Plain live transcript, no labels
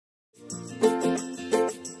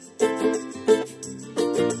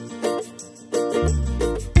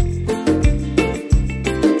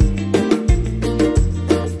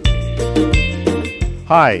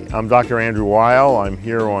Hi, I'm Dr. Andrew Weil. I'm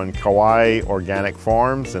here on Kauai Organic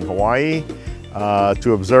Farms in Hawaii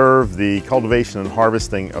to observe the cultivation and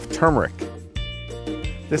harvesting of turmeric.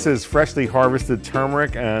 This is freshly harvested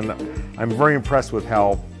turmeric, and I'm very impressed with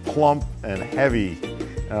how plump and heavy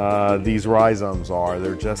these rhizomes are.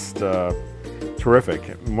 They're just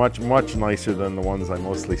terrific, much nicer than the ones I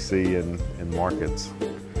mostly see in markets.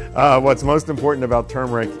 What's most important about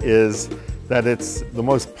turmeric is that it's the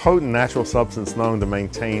most potent natural substance known to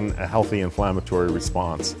maintain a healthy inflammatory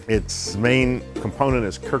response. Its main component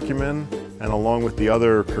is curcumin, and along with the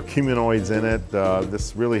other curcuminoids in it,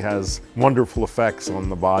 this really has wonderful effects on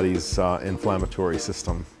the body's inflammatory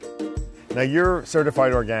system. Now, you're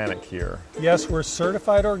certified organic here. Yes, we're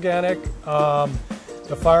certified organic.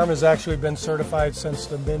 The farm has actually been certified since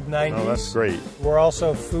the mid-90s. Oh, that's great. We're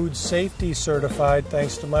also food safety certified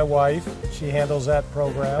thanks to my wife. She handles that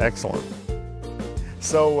program. Excellent.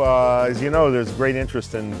 So, as you know, there's great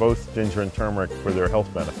interest in both ginger and turmeric for their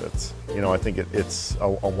health benefits. You know, I think it's a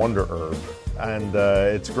wonder herb. And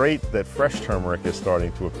it's great that fresh turmeric is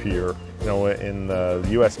starting to appear. You know, in the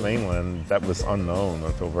U.S. mainland, that was unknown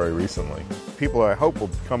until very recently. People, I hope, will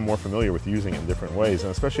become more familiar with using it in different ways,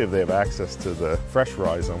 and especially if they have access to the fresh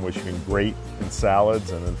rhizome, which you can grate in salads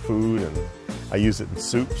and in food, and I use it in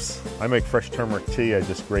soups. I make fresh turmeric tea. I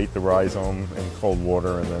just grate the rhizome in cold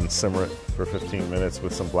water and then simmer it for 15 minutes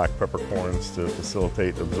with some black peppercorns to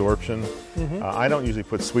facilitate absorption. I don't usually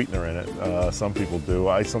put sweetener in it. Some people do.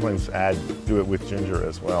 I sometimes do it with ginger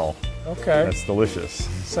as well. Okay. That's delicious.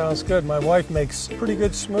 Sounds good. My wife makes pretty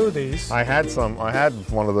good smoothies. I had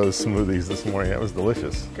one of those smoothies this morning. That was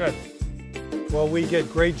delicious. Good. Well, we get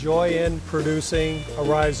great joy in producing a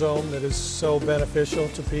rhizome that is so beneficial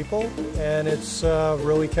to people, and it's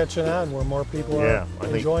really catching on where more people are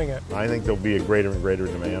enjoying it. I think there'll be a greater and greater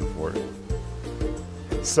demand for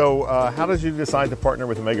it. So how did you decide to partner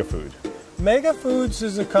with MegaFood? MegaFoods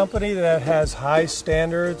is a company that has high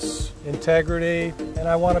standards, integrity, and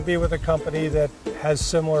I want to be with a company that has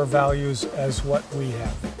similar values as what we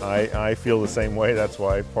have. I feel the same way. That's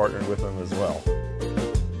why I partnered with them as well.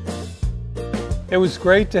 It was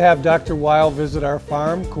great to have Dr. Weil visit our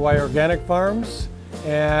farm, Kauai Organic Farms,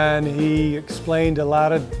 and he explained a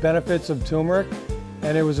lot of benefits of turmeric,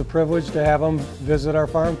 and it was a privilege to have him visit our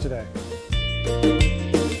farm today.